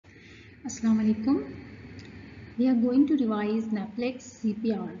Assalamu alaikum. We are going to revise NAPLEX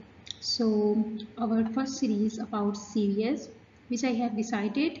CPR. So our first series about CVS, which I have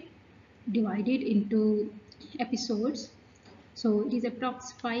divided into episodes. So it is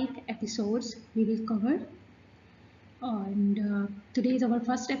approx 5 episodes we will cover. And today is our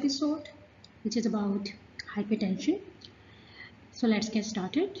first episode, which is about hypertension. So let's get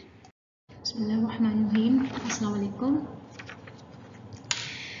started. Bismillahirrahmanirrahim. Assalamu alaikum.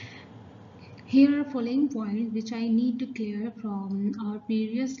 Here are following points which I need to clear from our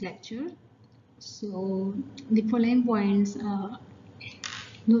previous lecture. So the following points,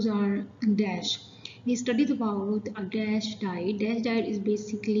 those are dash. We studied about a dash diet. Dash diet is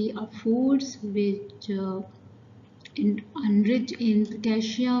basically a foods which enrich in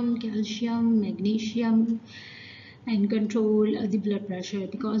potassium, calcium, magnesium, and control the blood pressure,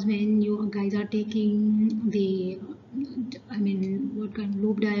 because when you guys are taking the what kind of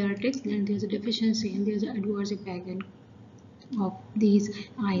loop diuretics, then there's a deficiency and there's an adverse effect of these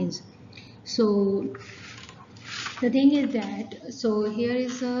ions. So the thing is that, so here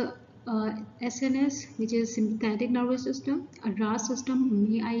is a SNS, which is sympathetic nervous system, a RAS system.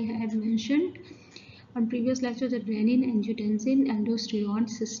 I had mentioned on previous lectures that renin, angiotensin, aldosterone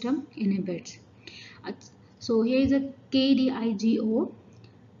system inhibits. So here is a KDIGO.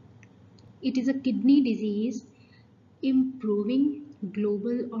 It is a kidney disease improving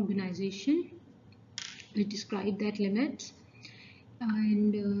global organization. We describe that limits.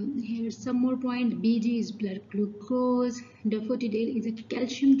 And here's some more point. BG is blood glucose. Daffodil is a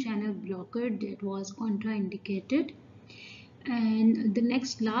calcium channel blocker that was contraindicated. And the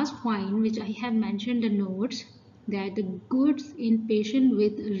last point, which I have mentioned the notes, that the goods in patient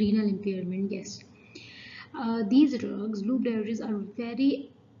with renal impairment. Yes. These drugs, loop diuretics, are very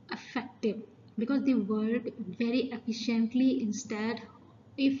effective because they work very efficiently. Instead,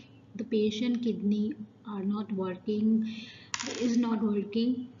 if the patient kidney is not working,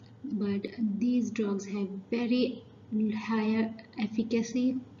 but these drugs have very higher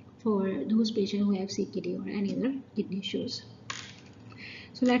efficacy for those patients who have CKD or any other kidney issues.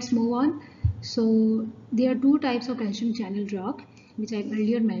 So let's move on. So there are two types of calcium channel drug, which I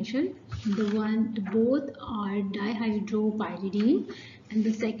earlier mentioned. Both are dihydropyridine, and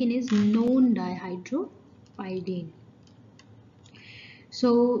the second is non-dihydropyridine.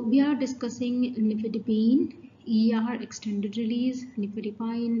 So we are discussing nifedipine, ER extended release,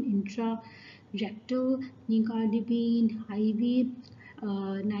 nifedipine intrarectal, nicardipine, IV,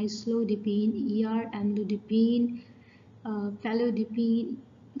 nislodipine, ER, amlodipine, phalodipine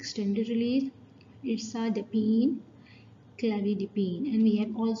extended release, irzadipine, clavidipine, and we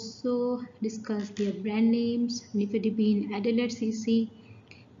have also discussed their brand names. Nifedipine Adelette CC,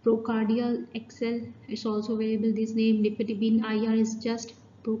 Procardia XL, it's also available this name. Nifedipine IR is just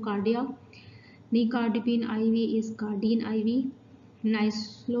Procardia. Nicardipine IV is Cardine IV.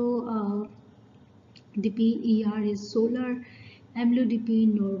 Nislodipine ER is Solar.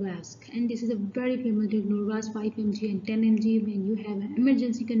 Amlodipine Norvasc, and this is a very famous drug, Norvasc 5 mg and 10 mg. When you have an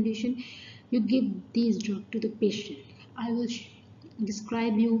emergency condition, you give these drugs to the patient. I will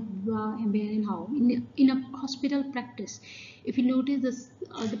describe you where and how. In a hospital practice, if you notice this,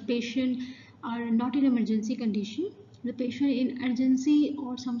 the patient are not in emergency condition, the patient in urgency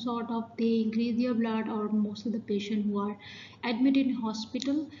or some sort of, they increase their blood, or most of the patient who are admitted in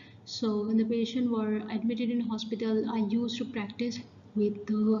hospital. So when the patient were admitted in hospital, I used to practice with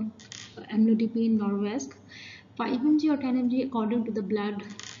the amlodipine Norvasc 5 mg or 10 mg according to the blood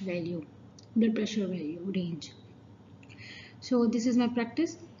pressure value range. So this is my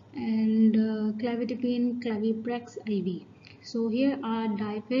practice. And clavitipine Claviprex IV. So here are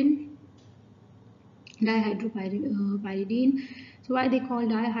dihydropyridine. So why they call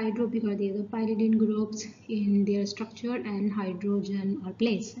dihydro? Because there are pyridine groups in their structure and hydrogen are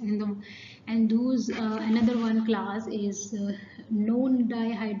placed. And those another one class is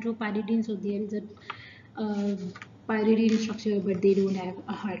non-dihydropyridine. So there is a pyridine structure, but they don't have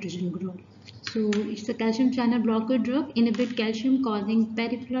a hydrogen group. So it's a calcium channel blocker drug, inhibit calcium causing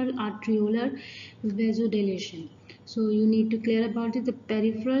peripheral arteriolar vasodilation. So you need to clear about it. The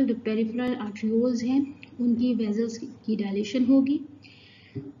peripheral arterioles हैं, उनकी vessels की dilation होगी.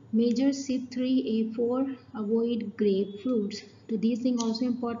 Major C3A4, avoid grapefruits. तो these things also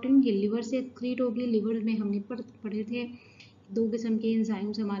important. ये liver से excrete होगी. liver में हमने पढ़े थे दो किस्म के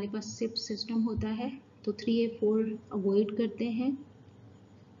enzymes हमारे पास SIP system होता है, तो 3A4 avoid करते हैं.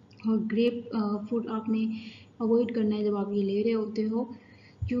 और ग्रेप फ्रूट आपने अवॉइड करना है जब आप ये ले रहे होते हो,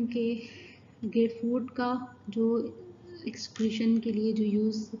 क्योंकि ग्रेप फ्रूट का जो एक्सक्रीशन के लिए जो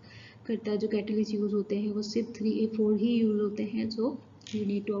यूज़ करता है, जो कैटलिस्ट यूज़ होते हैं, वो सिर्फ 3A4 ही यूज़ होते हैं. सो you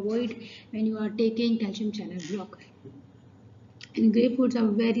need to avoid when you are taking calcium channel blocker. And grapefruits are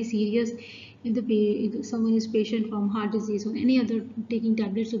very serious if someone is patient from heart disease or any other taking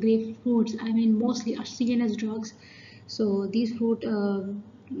tablets. So grapefruits, I mean, mostly are seen as drugs. So these fruit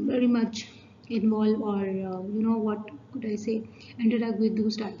very much involve, or what could I say, interact with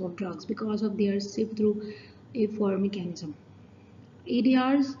those type of drugs because of their sift through A4 mechanism.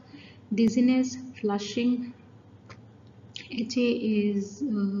 ADRs, dizziness, flushing. HA is,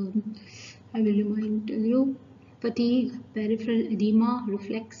 I will tell you, fatigue, peripheral edema,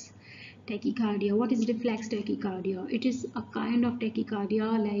 reflex tachycardia. What is reflex tachycardia? It is a kind of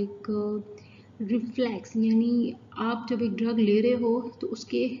tachycardia like reflex, यानी आप जब एक drug ले रहे हो तो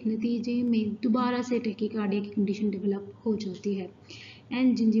उसके नतीजे में दोबारा से टैकीकार्डिया की कंडीशन डेवलप हो जाती है.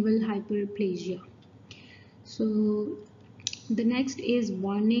 And gingival hyperplasia. So the next is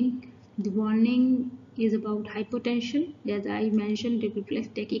warning. The warning is about hypertension, as I mentioned, reflex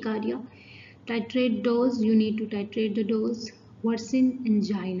tachycardia. Titrate dose, you need to titrate the dose. Worsen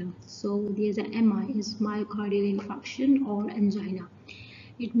angina, so there's a MI, is myocardial infarction or angina.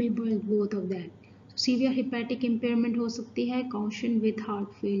 It may be both of that. Severe hepatic impairment हो सकती है. Caution with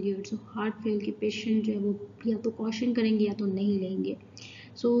heart failure, so heart fail के patient जो है वो या तो caution करेंगे या तो नहीं लेंगे.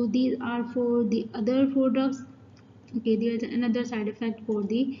 So these are for the other four drugs. Okay, there is another side effect for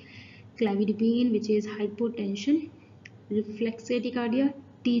the clavidipine, which is hypotension, reflex tachycardia,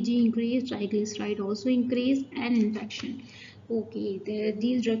 TG increase, triglyceride also increase, and infection. Okay,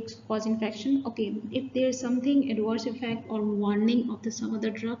 these drugs cause infection. Okay, if there is something adverse effect or warning of some other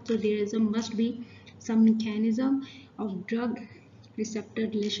drug, so there is must be some mechanism of drug receptor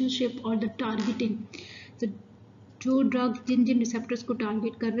relationship or the targeting. So जो drug जिन जिन receptors को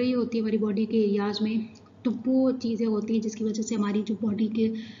target कर रही होती है हमारी body के areas में, तो वो चीज़ें होती हैं जिसकी वजह से हमारी जो बॉडी के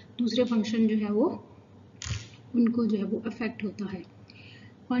दूसरे फंक्शन जो है वो उनको जो है वो अफेक्ट होता है.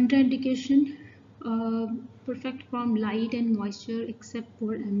 Contraindication, perfect from light and moisture except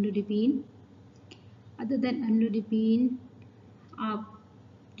for amlodipine. Other than amlodipine आप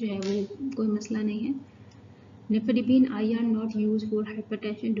जो है वो कोई मसला नहीं है. नेफेडिपिन I R not use for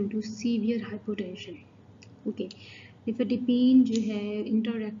hypertension due to severe hypotension. Okay, nifedipine जो है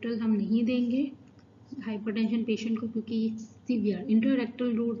इंटररेक्टल हम नहीं देंगे हाइपरटेंशन पेशेंट को, क्योंकि सीवियर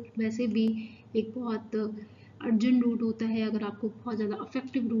इंटररेक्टल रूट वैसे भी एक बहुत अर्जेंट रूट होता है. अगर आपको बहुत ज़्यादा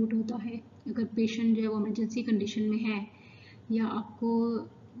अफेक्टिव रूट होता है, अगर पेशेंट जो है वो इमरजेंसी कंडीशन में है या आपको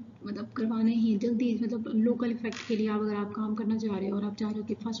मतलब करवाना ही जल्दी, मतलब लोकल इफेक्ट के लिए अगर आप काम करना चाह रहे हो और आप चाह रहे हो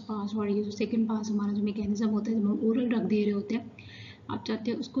कि फर्स्ट पास और ये जो सेकेंड पास हमारा जो मैकेनिज्म होता है जब हम ओरल ड्रग दे रहे होते हैं, आप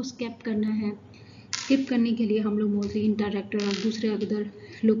चाहते हैं उसको स्किप करना है. स्किप करने के लिए हम लोग मोस्टली इंटररेक्टर और दूसरे अदर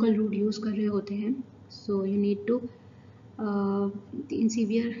लोकल रूट यूज़ कर रहे होते हैं. So you need to in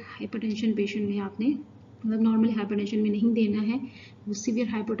severe hypertension patient में आपने मतलब नॉर्मली हाइपरटेंशन में नहीं देना है, वो सीवियर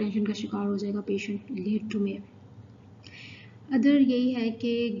हाइपरटेंशन का शिकार हो जाएगा पेशेंट लेट में. अदर यही है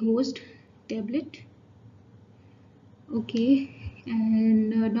कि ghost tablet, okay,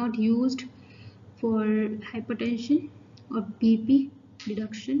 and not used for hypertension और BP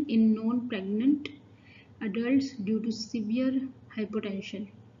reduction in non-pregnant adults due to severe hypotension.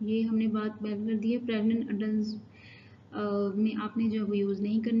 ये हमने बात बैन कर दी है. प्रेग्नेंट अडल्ट्स में आपने जो वो यूज़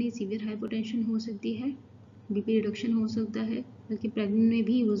नहीं करनी. सीवियर हाइपोटेंशन हो सकती है, बीपी रिडक्शन हो सकता है, बल्कि प्रेग्नेंट में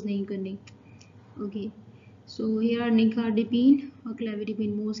भी यूज़ नहीं करनी. ओके, सो हियर आर निकार्डिपिन और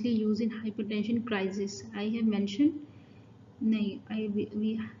क्लेविडिपिन mostly use in hypertension crisis. I have mention नहीं,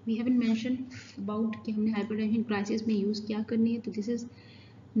 वी हैवंट मेंशन अबाउट कि हमने हाइपरटेंशन क्राइसिस में यूज़ क्या करनी है. तो this is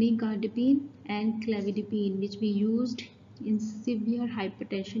निकार्डिपिन and क्लेविडिपिन which we used in severe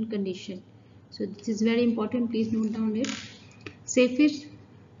hypertension condition. So this is very important, please note down it. सेफिस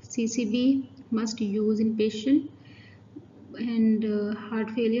CCB must use in patient and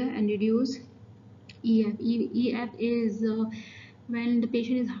heart failure and reduce EF. EF is when the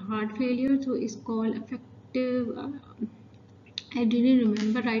patient is heart failure, so it's called effective. I didn't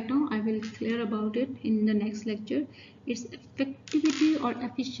remember right now. I will clear about it in the next lecture. Its effectivity or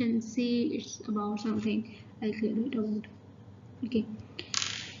efficiency, it's about something. I'll clear it about. Okay.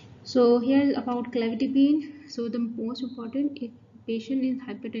 So here about clavitipine. So the most important, if patient is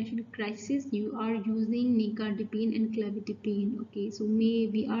hypertension crisis, you are using nicardipine and clavitipine. Okay. So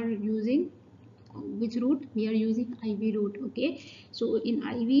we are using which route? We are using IV route. Okay. So in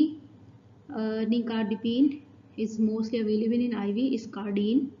IV, nicardipine is mostly available in IV is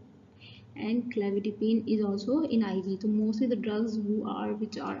cardine, and clavitipine is also in IV. So mostly the drugs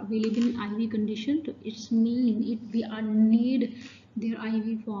which are available in IV condition, so it's mean we are need their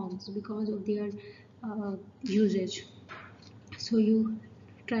IV forms because of their usage. So you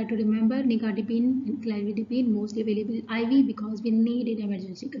try to remember nicardipine and clavidipine mostly available in IV because we need in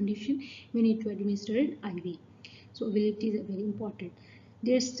emergency condition we need to administer it IV. So availability is very important.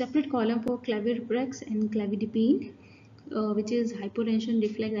 There's separate column for clavirprex and clavidipine, which is hypertension,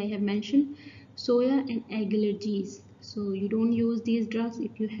 reflex I have mentioned, soya and egg allergies. So you don't use these drugs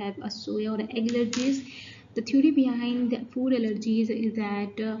if you have a soya or egg allergies. The theory behind the food allergies is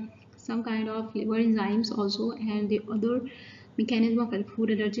that some kind of liver enzymes also and the other mechanism of food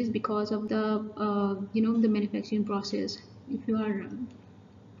allergies because of the the manufacturing process. If you are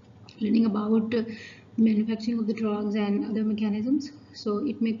learning about manufacturing of the drugs and other mechanisms, so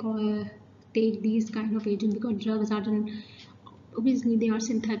it may take these kind of agents because drugs are obviously they are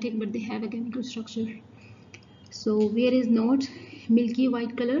synthetic but they have a chemical structure. So where is not milky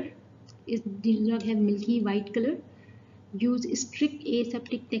white color, is the drug have milky white color, use strict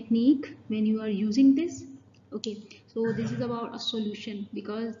aseptic technique when you are using this. Okay, so this is about a solution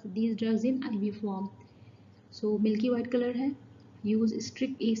because these drugs in IV form. So milky white colour है, use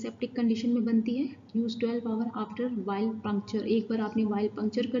strict aseptic condition में बनती है, use 12 hour after while puncture. एक बार आपने while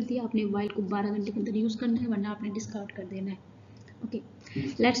puncture कर दिया, आपने while को 12 घंटे के अंदर यूज करना है वरना आपने डिस्कार्ड कर देना है। Okay,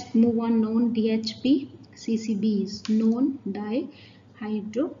 let's move on. Non DHP CCBs, non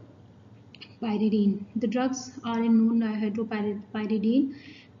डाइहाइड्रोपाइरिडीन। The drugs are in non डाइहाइड्रोपाइरिडीन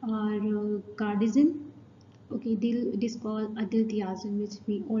are cardizem. Okay, it is called diltiazem, which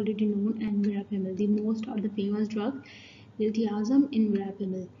we already know, and verapamil. The most are the famous drug, diltiazem and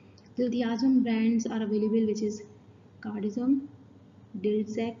verapamil. Diltiazem brands are available, which is cardizem,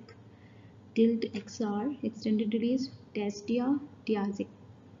 Dilzec, Dilt XR, extended release, Testia, Tiazic.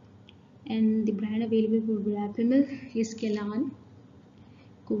 And the brand available for verapamil is Kelan,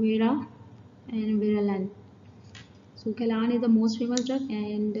 Cuvera, and Viralan. So Kelan is the most famous drug,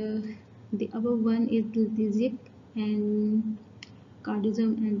 and the other one is Diltiazem and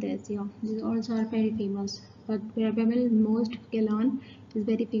cardizem and Testia. These also are very famous. But verapamil, most Kelan is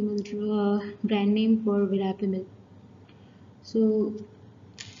very famous brand name for verapamil. So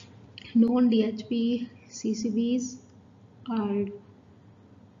non-DHP CCBs are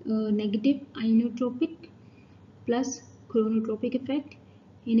negative inotropic plus chronotropic effect,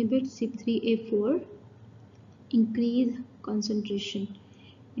 inhibit CYP3A4, increase concentration.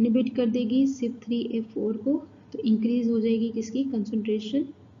 Inhibit कर देगी CYP3A4 को, तो increase हो जाएगी किसकी concentration,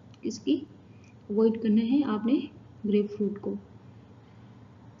 किसकी avoid करना है आपने ग्रेप फ्रूट को।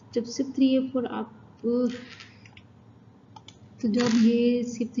 जब CYP3A4 आप तो जब ये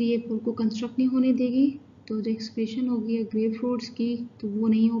CYP3A4 को कंस्ट्रक्ट नहीं होने देगी तो जो एक्सप्रेशन होगी ग्रेप फ्रूट्स की तो वो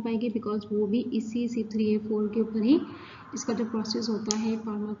नहीं हो पाएगी बिकॉज वो भी इसी CYP3A4 के ऊपर ही इसका जो प्रोसेस होता है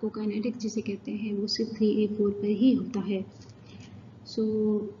फार्माकोकाइनेटिक्स जिसे कहते हैं वो CYP3A4 पर ही होता है। So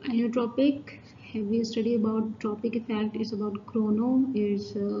inotropic, have we studied about tropic effect? It's about chrono,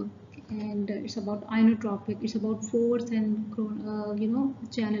 and it's about inotropic. It's about force and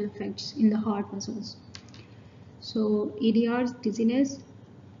channel effects in the heart muscles. So EDRs, dizziness,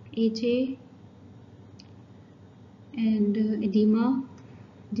 HA, and edema,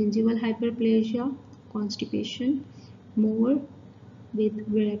 gingival hyperplasia, constipation, more with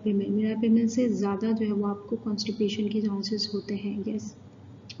verapamil. verapamil से ज़्यादा जो है वो आपको constipation के chances होते हैं। Yes,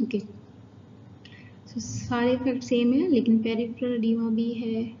 okay, सो सारे इफेक्ट सेम है लेकिन पेरिफेरल एडिमा भी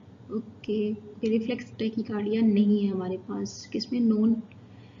है। ओके, रिफ्लेक्स टैकीकार्डिया नहीं है हमारे पास, किसमें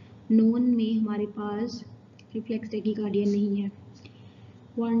नॉन में हमारे पास रिफ्लेक्स टैकीकार्डिया नहीं है।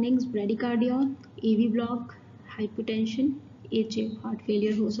 Warnings, bradycardia, AV block, hypertension, HA, heart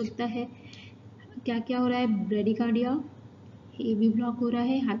failure हो सकता है। क्या क्या हो रहा है, ब्रेडिकार्डिया, AV ब्लॉक हो रहा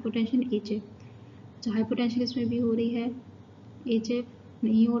है, हाइपोटेंशन, HF। अच्छा, हाइपोटेंशन इसमें भी हो रही है, HF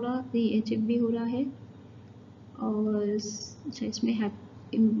नहीं हो रहा, HF भी हो रहा है। और अच्छा, इसमें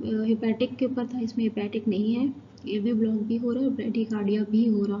हेपेटिक के ऊपर था, इसमें हेपेटिक नहीं है, AV ब्लॉक भी हो रहा है, ब्रेडिकार्डिया भी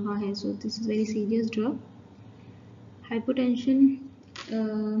हो रहा है। So this is very serious drug. Hypotension,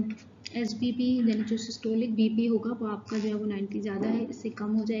 SBP यानी जो सिस्टोलिक BP होगा वो आपका जो है वो 90 ज़्यादा है, इससे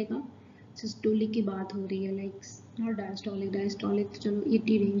कम हो जाएगा। सिस्टोलिक की बात हो रही है, लाइक नॉट डायस्टोलिक तो चलो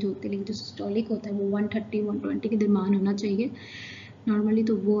 80 रेंज होते हैं, लेकिन जो सिस्टोलिक होता है वो 130-120 के दरमियान होना चाहिए नॉर्मली,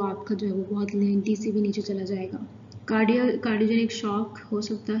 तो वो आपका जो है वो बहुत 90 से भी नीचे चला जाएगा। कार्डियोजेनिक शॉक हो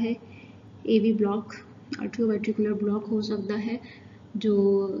सकता है, AV ब्लॉक, आर्ट्रियोवेंट्रिकुलर ब्लॉक हो सकता है,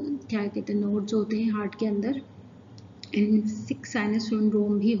 जो क्या कहते हैं नोड्स होते हैं हार्ट के अंदर, एंड सिक साइनस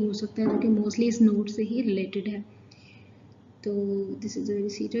सिंड्रोम भी हो सकता है जो कि मोस्टली इस नोड से ही रिलेटेड है। तो this is a very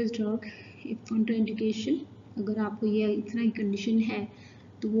serious drug. If contraindication, अगर आपको ये इतना ही कंडीशन है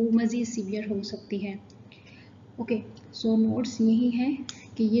तो वो मज़ीद सीवियर हो सकती है। ओके, सो नोट्स यही है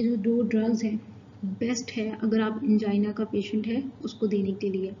कि ये जो दो ड्रग्स हैं बेस्ट है अगर आप एंजाइना का पेशेंट है उसको देने के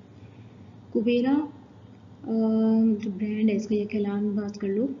लिए। कुबेरा जो ब्रांड है इसका, ये कैलान बात कर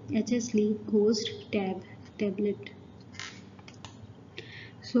लो, HS sleep ghost tablet.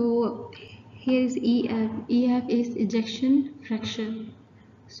 So here is EF is ejection fraction।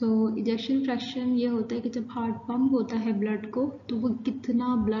 So ejection fraction ये होता है कि जब हार्ट पंप होता है ब्लड को, तो वो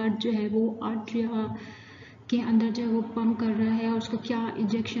कितना ब्लड जो है वो आर्टरिया के अंदर जो है वो पंप कर रहा है, और उसका क्या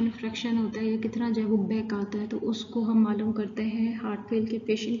इजेक्शन फ्रैक्शन होता है, या कितना जो है वो बैक आता है, तो उसको हम मालूम करते हैं हार्ट फेल के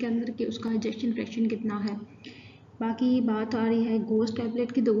पेशेंट के अंदर कि उसका इजेक्शन फ्रैक्शन कितना है। बाकी बात आ रही है घोस्ट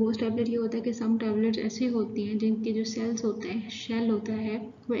टैबलेट की। तो घोस्ट टैबलेट ये होता है कि सम टैबलेट्स ऐसी होती हैं जिनके जो सेल्स होते हैं, शेल होता है,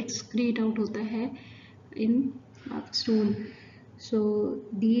 वो एक्सक्रीट आउट होता है इन stool. So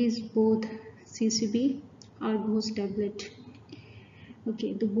these both CCB are ghost tablet।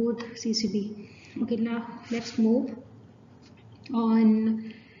 Okay, the both CCB। Okay, now let's move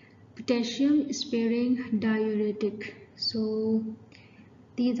on potassium sparing diuretic। So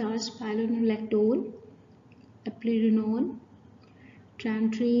these are spironolactone, eplerenone,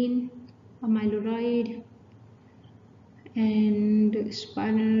 trantrine, amiloride, and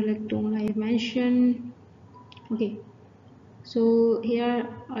spironolactone I have mentioned. Okay, so here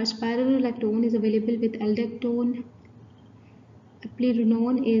spironolactone is available with aldactone,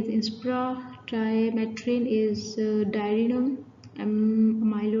 eplerenone is Inspra, trimetrin is Diarinum,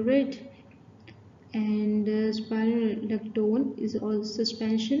 amiloride, and spironolactone is also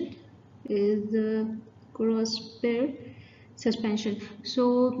suspension is Crosper suspension.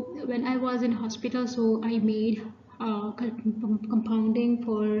 So when I was in hospital, so I made compounding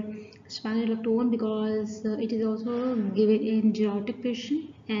for spironolactone because it is also given in geriatric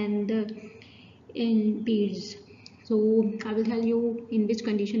patient and in peds. So I will tell you in which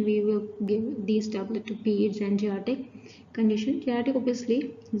condition we will give these tablets to peds and geriatric condition. Geriatric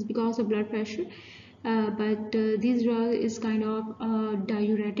obviously is because of blood pressure, but this drug is kind of a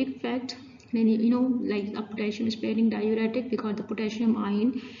diuretic effect. Many, you know, like a potassium sparing diuretic, because the potassium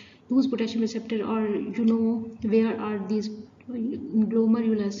ion, those potassium receptor, or you know where are these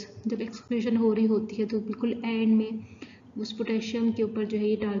glomerulus, जब excretion हो रही होती है तो बिल्कुल and में उस potassium के ऊपर जो है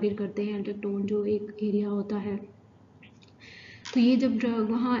ये टारगेट करते हैं एल्डोस्टेरोन जो एक एरिया होता है। तो ये जब ड्रग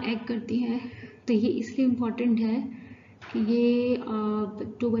वहाँ एक्ट करती है तो ये इसलिए इम्पॉर्टेंट है कि ये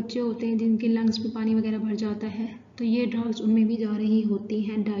जो बच्चे होते हैं जिनके लंग्स में पानी वगैरह भर जाता है, तो ये ड्रग्स उनमें भी जा रही होती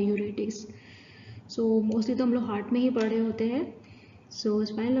हैं, डायूरेटिक्स। सो मोस्टली तो हम लोग हार्ट में ही पढ़ रहे होते हैं। सो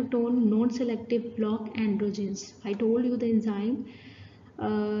spironolactone non selective block androgens. I told you the enzyme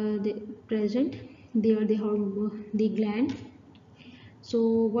present, they are the gland। so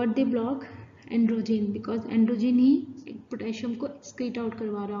what they block? Androgen, because androgen he potassium को एक्सक्रीट आउट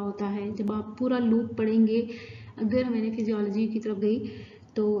करवा रहा होता है। जब आप पूरा लूप पढ़ेंगे, अगर मैंने फिजियोलॉजी की तरफ गई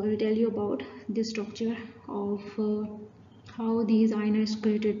तो I will tell you about the structure of how these ion are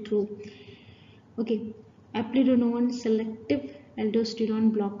excreted through. Okay, एप्लिडोनोन selective aldosterone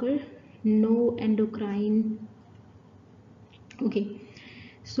blocker, no endocrine. Okay,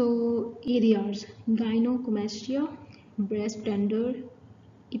 so areas: gynecomastia, breast tender,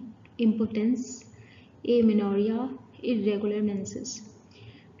 impotence, amenorrhea, irregular menses।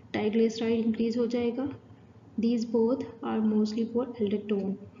 Triglyceride increase हो जाएगा। these both are mostly for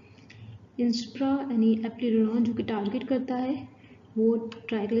aldactone। इंस्प्रा यानी एप्लिडोनोन जो कि target करता है वो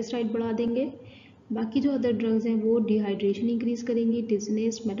triglyceride बढ़ा देंगे। बाकी जो अदर ड्रग्स हैं वो डिहाइड्रेशन इंक्रीज करेंगी,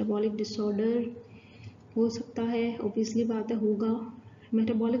 डिजीनेस, मेटाबॉलिक डिसऑर्डर हो सकता है, ऑब्वियसली बात है होगा।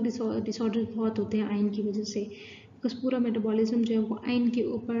 मेटाबॉलिक डिसऑर्डर बहुत होते हैं आयन की वजह से, बिकॉज पूरा मेटाबॉलिज्म जो है वो आयन के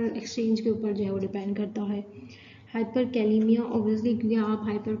ऊपर, एक्सचेंज के ऊपर जो है वो डिपेंड करता है। हाइपर कैलीमिया, ऑब्वियसली आप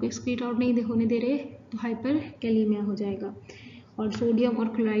हाइपर को एक्सक्रीट आउट नहीं होने दे रहे तो हाइपर कैलीमिया हो जाएगा। और सोडियम और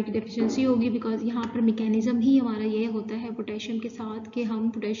क्लोराइड की डेफिशिएंसी होगी, बिकॉज यहाँ पर मैकेनिज्म ही हमारा ये होता है पोटेशियम के साथ कि हम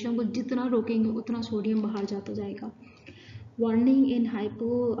पोटेशियम को जितना रोकेंगे उतना सोडियम बाहर जाता जाएगा। Warning in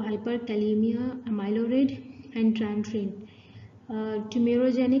hyperkalemia, amiloride and trantrine,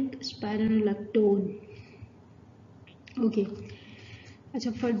 tumorigenic spironolactone। Okay,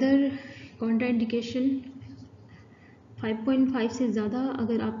 अच्छा, फर्दर कॉन्ट्राइंडिकेशन 5.5 से ज़्यादा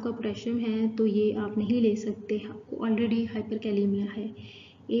अगर आपका पोटेशियम है तो ये आप नहीं ले सकते, आपको ऑलरेडी हाइपरकैलेमिया है।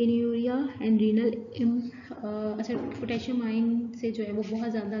 एन्यूरिया एंड रीनल अच्छा, पोटेशियम आयन से जो है वो बहुत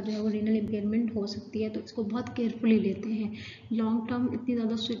ज़्यादा जो है वो रीनल इम्पेयरमेंट हो सकती है, तो इसको बहुत केयरफुली लेते हैं। लॉन्ग टर्म इतनी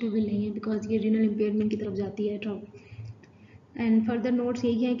ज़्यादा सूटेबल नहीं है बिकॉज ये रीनल इम्पेयरमेंट की तरफ जाती है ड्रग। एंड फर्दर नोट्स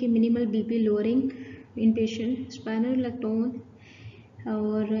यही है कि minimal BP lowering in patient, spironolactone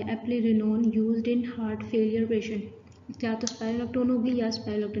और एप्लिडोनोन used in heart failure patient. क्या तो spironolactone होगी या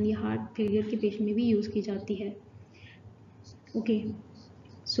spironolactone ये हार्ट फेलियर के पेशेंट में भी यूज़ की जाती है। ओके,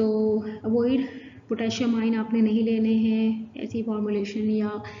 सो अवॉइड पोटेशियम आयन आपने नहीं लेने हैं ऐसी फॉर्मुलेशन, या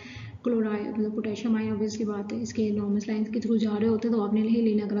क्लोराइड मतलब पोटेशियम आयन ऑब्वियसली बात है इसके नॉर्मल लाइन्स के थ्रू जा रहे होते हैं तो आपने नहीं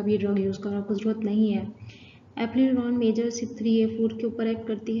लेना अगर आप ये ड्रग यूज़ कर आपको ज़रूरत नहीं है। एप्लिनॉन मेजर CYP3A4 के ऊपर एक्ट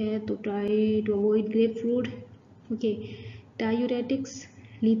करती है तो try to avoid grep fruit. Okay, diuretics,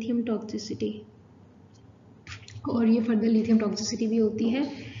 lithium toxicity, और ये फर्दर लिथियम टॉक्सिसिटी भी होती है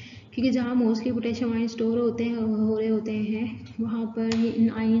क्योंकि जहाँ मोस्टली पोटेशियम आयन स्टोर हो रहे होते हैं वहाँ पर ये इन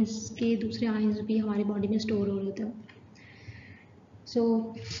आयन्स के दूसरे आयन्स भी हमारी बॉडी में स्टोर हो रहे होते हैं।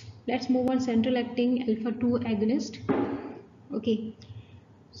 So let's move on central acting alpha-2 agonist. Okay,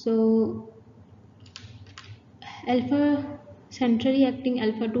 so centrally acting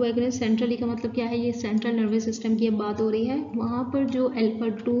alpha-2 agonist, centrally का मतलब क्या है, ये सेंट्रल नर्वस सिस्टम की अब बात हो रही है। वहाँ पर जो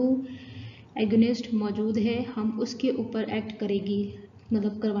alpha-2 एगोनिस्ट मौजूद है हम उसके ऊपर एक्ट करेगी,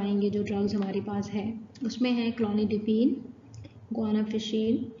 मतलब करवाएंगे जो ड्रग्स हमारे पास है। उसमें है क्लोनिडिपिन,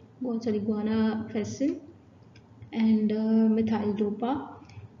 गुआनाफेसिन and methyl dopa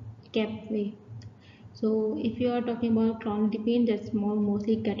कैपवे। So if you are talking about क्लोनिडिपिन that's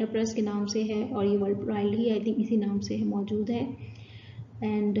mostly कैटाप्रेस के नाम से है और ये वर्ल्ड आई थिंक इसी नाम से है मौजूद है।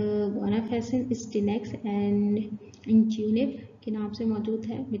 एंड गुआनाफेसिन स्टिनेक्स एंड इंट्यूनिव के नाम से मौजूद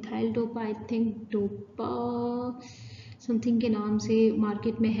है। Methyl dopa I think dopa something के नाम से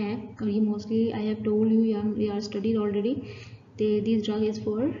मार्केट में है और ये mostly I have told you are studied already this drug is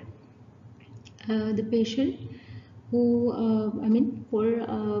for the patient who I mean for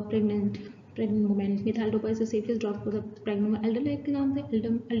pregnant women. Methyl dopa is the safest drug for the pregnant, एल्डोमेट के नाम से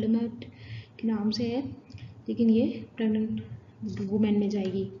एल्डोमेट के नाम से है लेकिन ये प्रेग्नेंट वुमेन में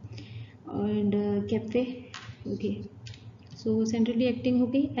जाएगी। And कैप्वे, okay, so centrally acting हो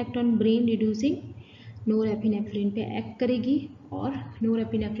गई, एक्ट ऑन ब्रेन रिड्यूसिंग नोरएपिनेफ्रिन पे एक्ट करेगी और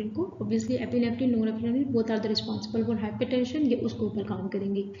नोरएपिनेफ्रिन को obviously epinephrine नोरएपिनेफ्रिन both are the responsible for hypertension, ये उसके ऊपर काम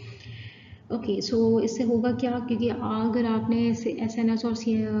करेंगी। ओके, सो इससे होगा क्या, क्योंकि अगर आपने SNS और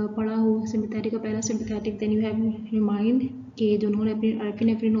पढ़ा हो सिम्पैथेटिक और parasympathetic then you have remind कि जो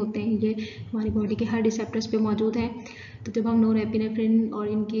नोरएपिनेफ्रिन होते हैं ये हमारी बॉडी के हर रिसेप्टर्स पे मौजूद है। तो जब हम नोरएपिनेफ्रिन और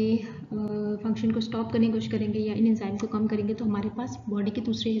इनके फंक्शन को स्टॉप करने की कोशिश करेंगे या इन एंजाइम को कम करेंगे तो हमारे पास बॉडी के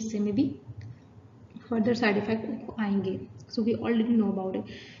दूसरे हिस्से में भी फर्दर साइड इफेक्ट आएंगे। So we already know about it.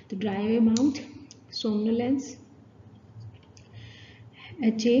 तो dry mouth, somnolence,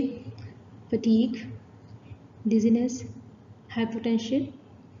 HA, fatigue, dizziness, hypertension,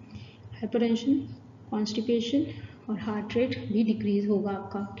 constipation और हार्ट रेट भी डिक्रीज होगा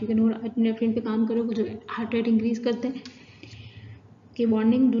आपका क्योंकि नोरएपिनेफ्रिन पे काम करोगे जो हार्ट रेट इंक्रीज करते हैं। कि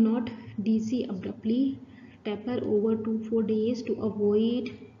warning, do not DC abruptly, taper over 2-4 days to avoid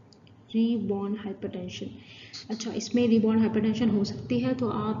reborn hypertension. अच्छा, इसमें रीबॉर्न हाइपरटेंशन हो सकती है तो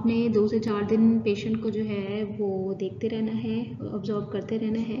आपने 2 से 4 दिन पेशेंट को जो है वो देखते रहना है, ऑब्जर्व करते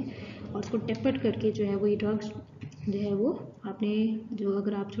रहना है और उसको टेपर्ड करके जो है वो ये ड्रग्स जो है वो आपने जो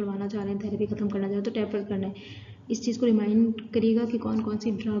अगर आप छुड़वाना चाह रहे हैं, थेरेपी ख़त्म करना चाह रहे हैं तो टेपर्ड करना है। इस चीज़ को रिमाइंड करिएगा कि कौन कौन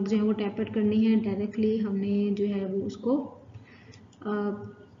सी ड्रग्स जो है वो टेपर्ड करनी है, डायरेक्टली हमने जो है वो उसको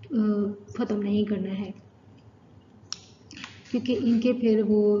ख़त्म नहीं करना है क्योंकि इनके फिर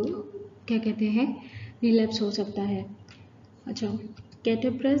वो क्या कहते हैं रिलैप्स हो सकता है। अच्छा,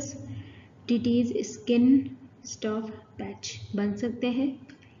 कैटाप्रेस, टीटीज, स्किन स्टफ पैच बन सकते हैं,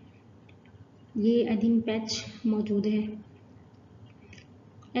 ये आई थिंक पैच मौजूद है।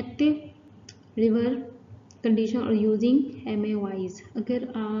 एक्टिव लिवर कंडीशन और यूजिंग MAOIs, अगर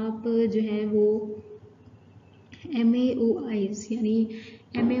आप जो है वो MAOIs यानी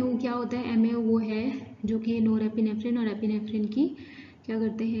MAO क्या होता है, MAO वो है जो कि नोरएपिनेफ्रिन और एपिनेफ्रिन की क्या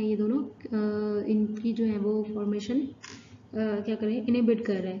करते हैं, ये दोनों इनकी जो है वो फॉर्मेशन क्या करें इनहिबिट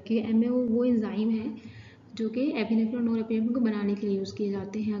कर रहे हैं कि MAO वो एंजाइम है जो कि एपिनेफ्रिन और नोरएपिनेफ्रिन को बनाने के लिए यूज़ किए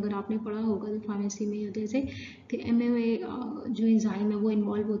जाते हैं। अगर आपने पढ़ा होगा तो फार्मेसी में या जैसे तो MAO जो एंजाइम है वो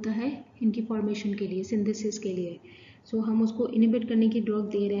इन्वॉल्व होता है इनकी फॉर्मेशन के लिए, सिंथेसिस के लिए। सो हम उसको इनहिबिट करने की ड्रग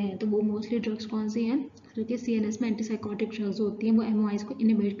दे रहे हैं तो वो मोस्टली ड्रग्स कौन सी हैं जो कि CNS में एंटीसाइकोटिक ड्रग्स होती हैं, वो MAOIs को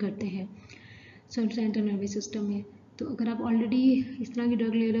इनहिबिट करते हैं सेंट्रल नर्वस सिस्टम में। तो अगर आप ऑलरेडी इस तरह की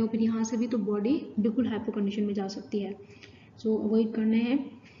ड्रग ले रहे हो फिर यहाँ से भी तो बॉडी बिल्कुल हाइपो कंडीशन में जा सकती है, सो अवॉइड करना है।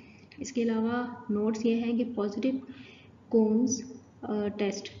 इसके अलावा नोट्स ये हैं कि पॉजिटिव कोम्स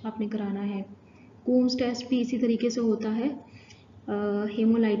टेस्ट आपने कराना है। कोम्स टेस्ट भी इसी तरीके से होता है,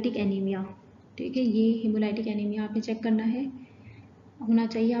 हेमोलाइटिक एनीमिया, ठीक है, ये हेमोलाइटिक एनीमिया आपने चेक करना है, होना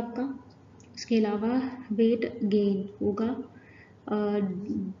चाहिए आपका। इसके अलावा वेट गेन होगा,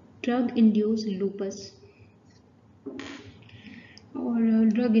 ड्रग इंड्यूस लूपस और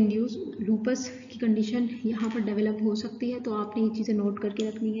ड्रग इंड्यूस लूपस की कंडीशन यहाँ पर डेवलप हो सकती है तो आपने ये चीज़ें नोट करके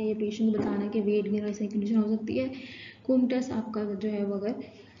रखनी है। ये पेशेंट बताना है कि वेट गेन ऐसी कंडीशन हो सकती है। कोम टेस्ट आपका जो है वो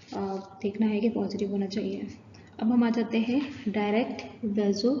अगर देखना है कि पॉजिटिव होना चाहिए। अब हम आ जाते हैं डायरेक्ट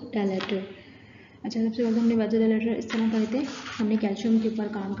वेज़ोडाइलेटर। अच्छा, सबसे पहले हमने वेज़ोडाइलेटर इस तरह पढ़े थे, हमने कैल्शियम के ऊपर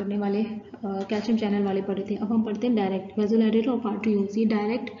काम करने वाले कैल्शियम चैनल वाले पढ़े थे। अब हम पढ़ते हैं डायरेक्ट वेज़ोडाइलेटर ऑफ आर्टरियोल्स। ये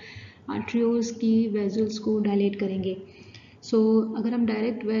डायरेक्ट आर्टरियोल्स की वेजल्स को डायलेट करेंगे। अगर हम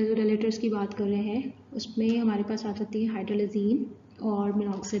डायरेक्ट वेज़ोडाइलेटर्स की बात कर रहे हैं, उसमें हमारे पास आ जाती है हाइड्रोलिज़ीन और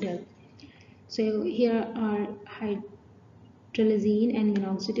minoxidil. Here are hydralazine and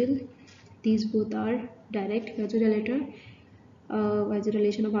minoxidil. These both are direct vasodilator,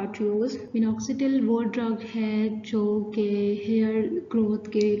 vasodilation of arterioles. Minoxidil वो ड्रग है जो कि हेयर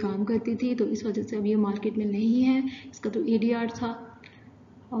ग्रोथ के काम करती थी, तो इस वजह से अब ये मार्केट में नहीं है। इसका तो ADR था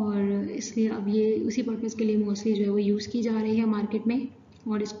और इसलिए अब ये उसी पर्पज़ के लिए मोस्टली जो है वो यूज़ की जा रही है मार्केट में,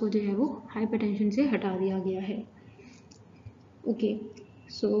 और इसको जो है वो हाइपरटेंशन से हटा दिया गया है। Okay,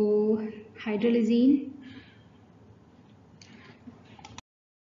 so हाइड्रोलिज़ीन।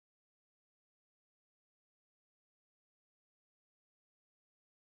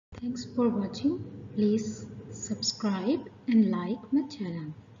 Thanks for watching. Please subscribe and like my channel.